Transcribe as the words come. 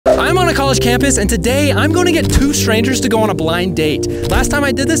a college campus, and today I'm going to get two strangers to go on a blind date. Last time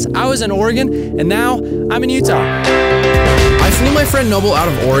I did this, I was in Oregon, and now I'm in Utah. I flew my friend Noble out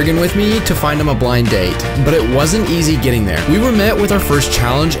of Oregon with me to find him a blind date, but it wasn't easy getting there. We were met with our first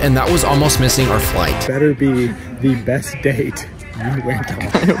challenge, and that was almost missing our flight. Better be the best date you went on.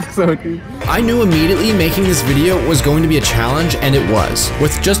 I hope so, dude. I knew immediately making this video was going to be a challenge, and it was.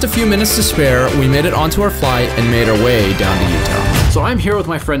 With just a few minutes to spare, we made it onto our flight and made our way down to Utah. So I'm here with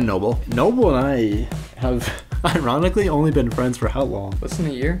my friend Noble. Noble and I have ironically only been friends for how long? Less than a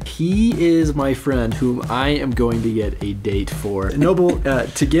year. He is my friend whom I am going to get a date for. Noble,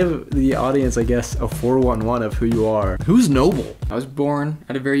 to give the audience, I guess, a 411 of who you are. Who's Noble? I was born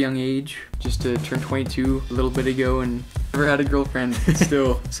at a very young age, just to turn 22 a little bit ago, and never had a girlfriend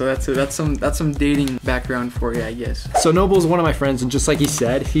still. So that's some dating background for you, I guess. So Noble is one of my friends, and just like he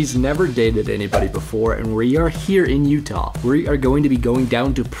said, he's never dated anybody before, and we are here in Utah. We are going to be going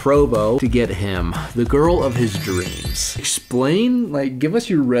down to Provo to get him the girl of his dreams. Explain, like, give us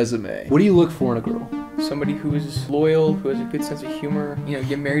your resume. What do you look for in a girl? Somebody who is loyal, who has a good sense of humor, you know,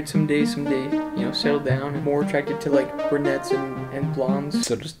 get married someday, you know, settle down. More attracted to like brunettes and blondes.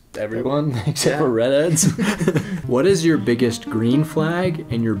 So just everyone except for redheads. What is your biggest green flag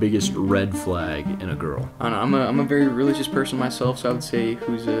and your biggest red flag in a girl? I don't know, I'm a very religious person myself, so I would say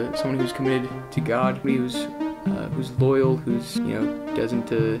someone who's committed to God, who's loyal, who's, you know,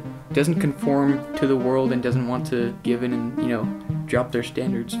 doesn't conform to the world and doesn't want to give in and, you know, drop their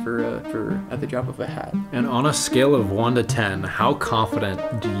standards for at the drop of a hat. And on a scale of 1 to 10, how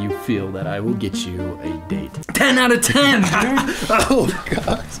confident do you feel that I will get you a date? 10 out of 10, dude. Oh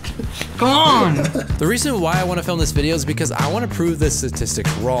God. Come on! The reason why I want to film this video is because I want to prove this statistic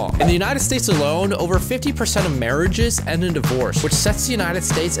wrong. In the United States alone, over 50% of marriages end in divorce, which sets the United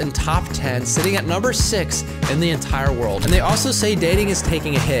States in top 10, sitting at number 6 in the entire world. And they also say dating is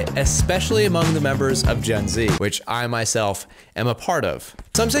taking a hit, especially among the members of Gen Z, which I myself am a part of.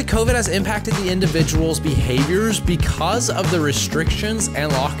 Some say COVID has impacted the individual's behaviors because of the restrictions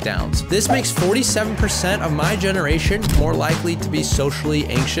and lockdowns. This makes 47% of my generation more likely to be socially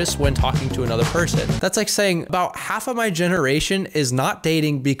anxious when talking to another person. That's like saying about half of my generation is not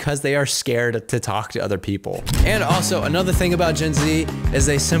dating because they are scared to talk to other people. And also another thing about Gen Z is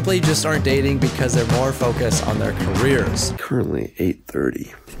they simply just aren't dating because they're more focused on their careers. Currently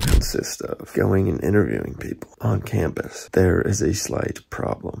 8:30 consists of going and interviewing people on campus. There is a slight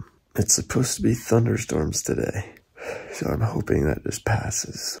problem. It's supposed to be thunderstorms today, so I'm hoping that just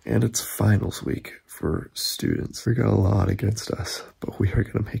passes. And it's finals week for students. We got a lot against us, but we are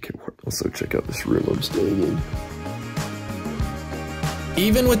gonna make it work. Also, check out this room I'm staying in.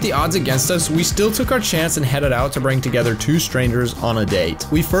 Even with the odds against us, we still took our chance and headed out to bring together two strangers on a date.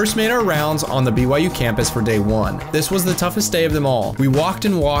 We first made our rounds on the BYU campus for day 1. This was the toughest day of them all. We walked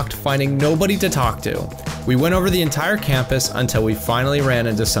and walked, finding nobody to talk to. We went over the entire campus until we finally ran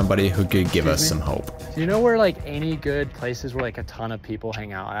into somebody who could give us some hope. Do you know where like any good places where like a ton of people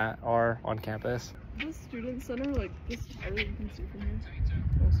hang out at are on campus? The student center, like this tower you can see from here.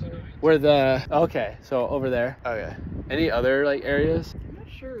 Where the, okay, so over there. Okay. Any other like areas? I'm not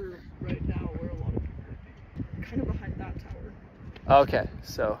sure right now where a lot of people are. Kind of behind that tower. Okay,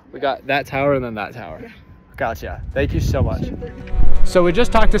 so we got that tower and then that tower. Yeah. Gotcha. Thank you so much. So we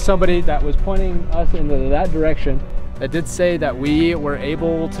just talked to somebody that was pointing us into that direction. That did say that we were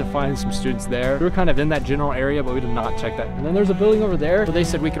able to find some students there. We were kind of in that general area, but we did not check that. And then there's a building over there where they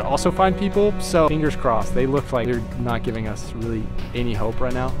said we could also find people. So fingers crossed. They look like they're not giving us really any hope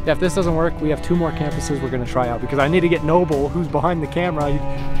right now. Yeah, if this doesn't work, we have 2 more campuses we're gonna try out because I need to get Noble, who's behind the camera.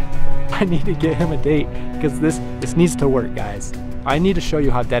 I need to get him a date because this needs to work, guys. I need to show you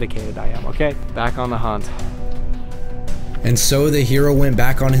how dedicated I am, okay? Back on the hunt. And so the hero went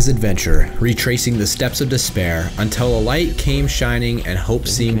back on his adventure, retracing the steps of despair until a light came shining and hope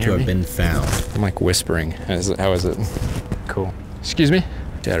seemed to have been found. I'm like whispering. How is it? Cool. Excuse me?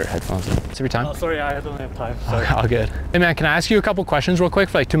 You had our headphones in. It's every time? Oh, sorry, I don't have time. Sorry. All good. Hey man, can I ask you a couple questions real quick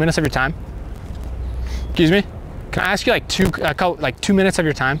for like 2 minutes of your time? Excuse me? Can I ask you like 2 minutes of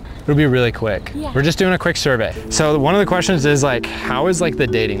your time? It'll be really quick. Yeah. We're just doing a quick survey. So one of the questions is like, how is like the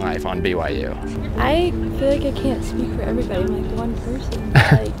dating life on BYU? I feel like I can't speak for everybody. I'm like one person.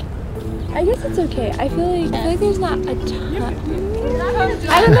 Like, I guess it's okay. I feel like there's not a ton.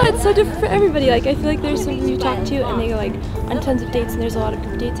 I don't know. It's so different for everybody. Like I feel like there's some people you talk to and they go like on tons of dates and there's a lot of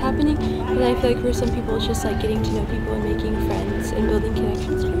group dates happening. But then I feel like for some people it's just like getting to know people and making friends and building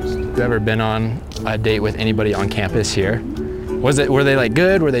connections first. Have you ever been on a date with anybody on campus here? Were they like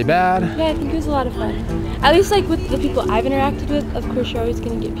good? Were they bad? Yeah, I think it was a lot of fun. At least like with the people I've interacted with, of course you're always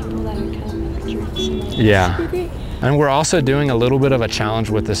gonna get people that are kind of jerks and like Yeah. super great. And we're also doing a little bit of a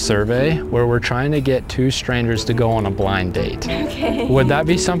challenge with this survey where we're trying to get 2 strangers to go on a blind date. Okay. Would that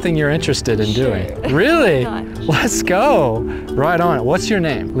be something you're interested in doing? Sure. Really? Why not? Let's go. Right on. What's your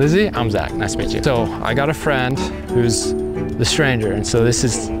name? Lizzie? I'm Zach. Nice to meet you. So I got a friend who's the stranger, and so this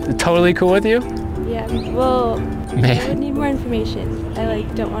is totally cool with you? Yeah, well, Man. I would need more information. I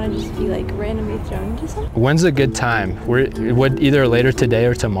like don't want to just be like randomly thrown into something. When's a good time? Would either later today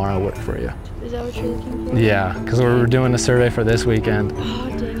or tomorrow work for you? Is that what you're looking for? Yeah, because we're doing a survey for this weekend. Oh,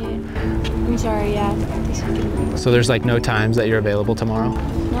 dang it. I'm sorry, yeah, this weekend. So there's like no times that you're available tomorrow?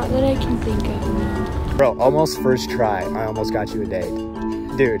 Not that I can think of, no. Bro, almost first try. I almost got you a date.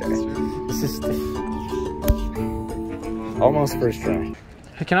 Dude, this is almost first try.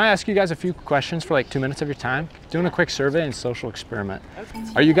 Hey, can I ask you guys a few questions for like 2 minutes of your time? Doing a quick survey and social experiment. Okay.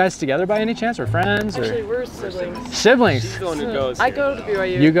 Are you guys together by any chance, or friends? Actually, or? we're siblings. Siblings? She's the one who goes I go to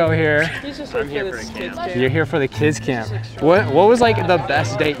BYU. You go here. He's just here for this kids camp. You're here for the kids camp. What was like the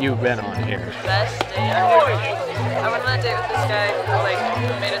best date you've been on here? Best date? I went on a date with this guy who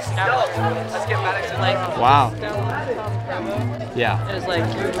like made us let's get back to like Wow. Yeah. It was like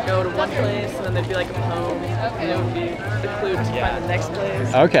we would go to one place and then there'd be like a poem and it would be the clue to find the next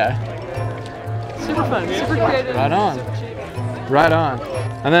place. Okay. Super fun, super creative. Right on. Super cheap. Right on.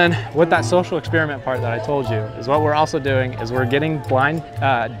 And then with that social experiment part that I told you, is what we're also doing is we're getting blind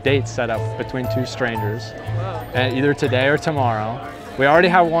dates set up between 2 strangers, and either today or tomorrow. We already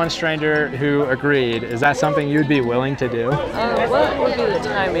have 1 stranger who agreed. Is that something you'd be willing to do? What would be the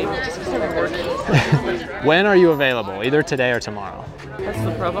timing? Just because I'm working. When are you available? Either today or tomorrow? That's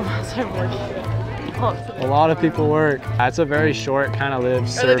the problem, is I'm working. A lot of people work. That's a very short, kind of lived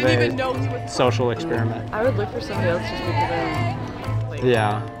survey, social experiment. I would look for somebody else just because I'm like,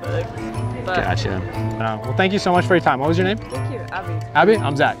 yeah. But Gotcha. Well, thank you so much for your time. What was your name? Thank you, Abby. Abby?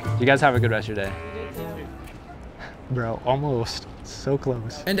 I'm Zach. You guys have a good rest of your day. Bro, almost. So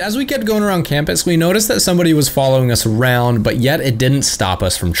close. And as we kept going around campus, we noticed that somebody was following us around, but yet it didn't stop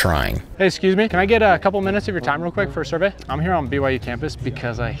us from trying. Hey, excuse me. Can I get a couple minutes of your time real quick for a survey? I'm here on BYU campus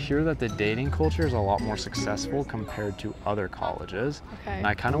because I hear that the dating culture is a lot more successful compared to other colleges. Okay. And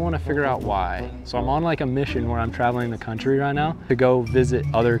I kind of want to figure out why. So I'm on like a mission where I'm traveling the country right now to go visit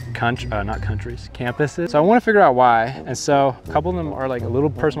other campuses. So I want to figure out why. And so a couple of them are like a little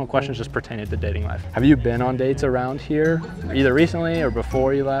personal questions just pertaining to dating life. Have you been on dates around here, either recently or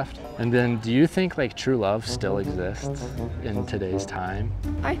before you left? And then do you think like true love still exists in today's time?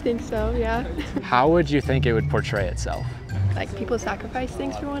 I think so, yeah. How would you think it would portray itself? Like people sacrifice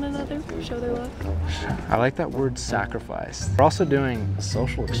things for one another, show their love. I like that word, sacrifice. We're also doing a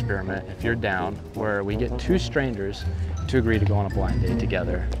social experiment, if you're down, where we get 2 strangers to agree to go on a blind date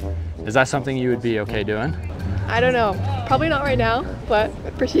together. Is that something you would be okay doing? I don't know. Probably not right now, but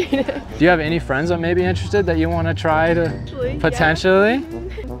appreciate it. Do you have any friends that may be interested that you want to try to potentially?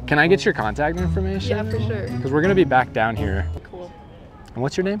 Yeah. Can I get your contact information? Yeah, for sure. Because we're going to be back down here. Cool. And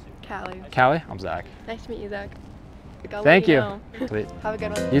what's your name? Callie. Callie? I'm Zach. Nice to meet you, Zach. Thank you. Sweet. Have a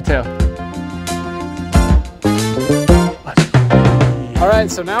good one. You too. All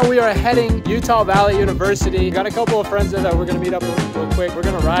right, so now we are heading Utah Valley University. Got a couple of friends there that we're gonna meet up with real quick. We're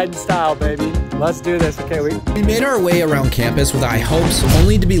gonna ride in style, baby. Let's do this, okay? We made our way around campus with high hopes,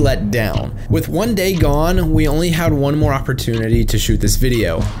 only to be let down. With one day gone, we only had one more opportunity to shoot this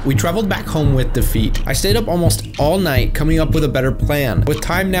video. We traveled back home with defeat. I stayed up almost all night coming up with a better plan. With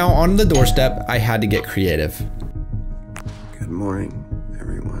time now on the doorstep, I had to get creative. Good morning,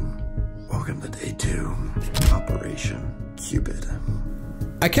 everyone. Welcome to day 2, Operation Cupid.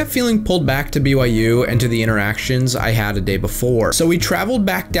 I kept feeling pulled back to BYU and to the interactions I had a day before, so we traveled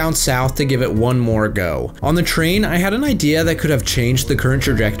back down south to give it one more go. On the train, I had an idea that could have changed the current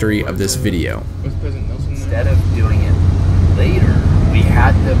trajectory of this video. Instead of doing it later, we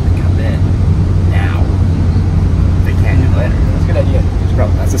had them to come in now. They can't do later. That's a good idea.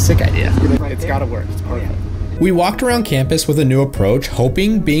 That's a sick idea. It's gotta work. It's perfect. We walked around campus with a new approach,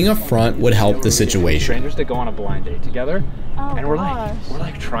 hoping being up front would help the situation. Strangers to go on a blind date together, and we're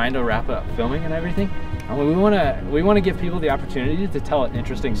like trying to wrap up filming and everything. And we want to give people the opportunity to tell an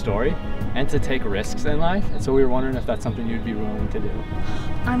interesting story and to take risks in life. And so we were wondering if that's something you'd be willing to do.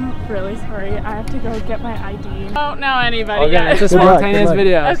 I'm really sorry. I have to go get my ID. I don't know anybody Okay, yet. it's a spontaneous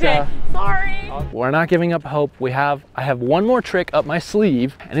video. Okay, so. sorry. We're not giving up hope. I have one more trick up my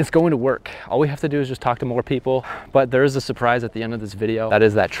sleeve and it's going to work. All we have to do is just talk to more people. But there is a surprise at the end of this video. That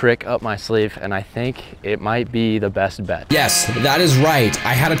is that trick up my sleeve, and I think it might be the best bet. Yes, that is right.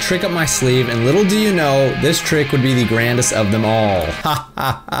 I had a trick up my sleeve, and little do you know, this trick would be the grandest of them all. Ha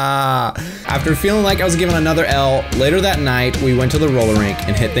ha ha. After feeling like I was giving another L, later that night, we went to the roller rink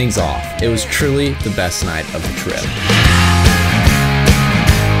and hit things off. It was truly the best night of the trip.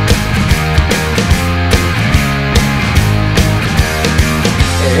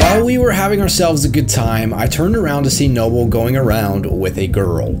 While we were having ourselves a good time, I turned around to see Noble going around with a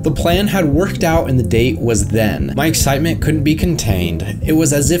girl. The plan had worked out and the date was then. My excitement couldn't be contained. It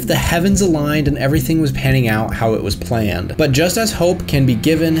was as if the heavens aligned and everything was panning out how it was planned. But just as hope can be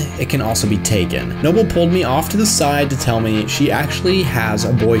given, it can also be taken. Noble pulled me off to the side to tell me she actually has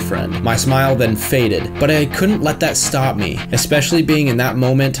a boyfriend. My smile then faded, but I couldn't let that stop me, especially being in that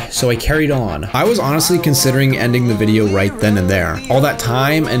moment, so I carried on. I was honestly considering ending the video right then and there. All that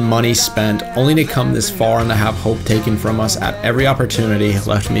time and money spent only to come this far and to have hope taken from us at every opportunity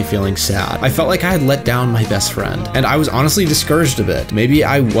left me feeling sad. I felt like I had let down my best friend, and I was honestly discouraged a bit. Maybe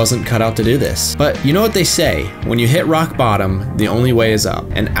I wasn't cut out to do this. But you know what they say, when you hit rock bottom, the only way is up.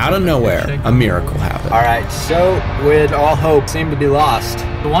 And out of nowhere, a miracle happened. Alright, so with all hope seemed to be lost,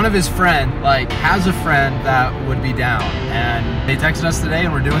 one of his friends, has a friend that would be down. And they texted us today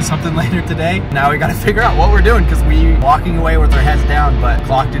and we're doing something later today. Now we gotta figure out what we're doing because we walking away with our heads down, but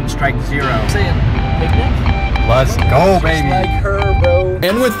clock didn't strike 0. Saying picnic? Let's go, baby. Like her, bro.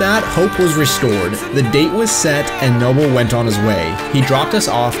 And with that, hope was restored. The date was set and Noble went on his way. He dropped us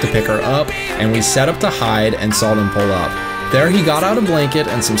off to pick her up and we set up to hide and saw them pull up. There he got out a blanket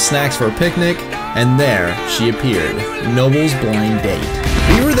and some snacks for a picnic, and there she appeared, Noble's blind date.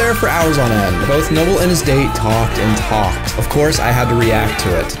 We were there for hours on end. Both Noble and his date talked and talked. Of course, I had to react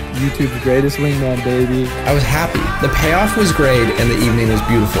to it. YouTube's greatest wingman, baby. I was happy. The payoff was great and the evening was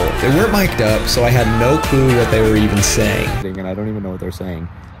beautiful. They weren't mic'd up, so I had no clue what they were even saying. And I don't even know what they're saying.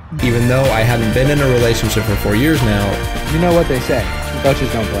 Even though I hadn't been in a relationship for 4 years now. You know what they say, coaches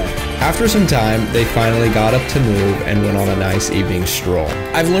don't play. After some time, they finally got up to move and went on a nice evening stroll.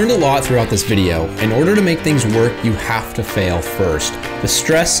 I've learned a lot throughout this video. In order to make things work, you have to fail first. The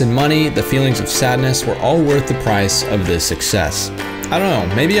stress and money, the feelings of sadness were all worth the price of this success. I don't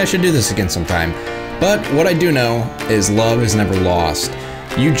know, maybe I should do this again sometime. But what I do know is love is never lost.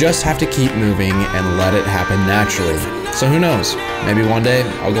 You just have to keep moving and let it happen naturally. So who knows, maybe one day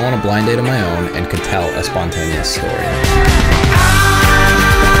I'll go on a blind date of my own and could tell a spontaneous story.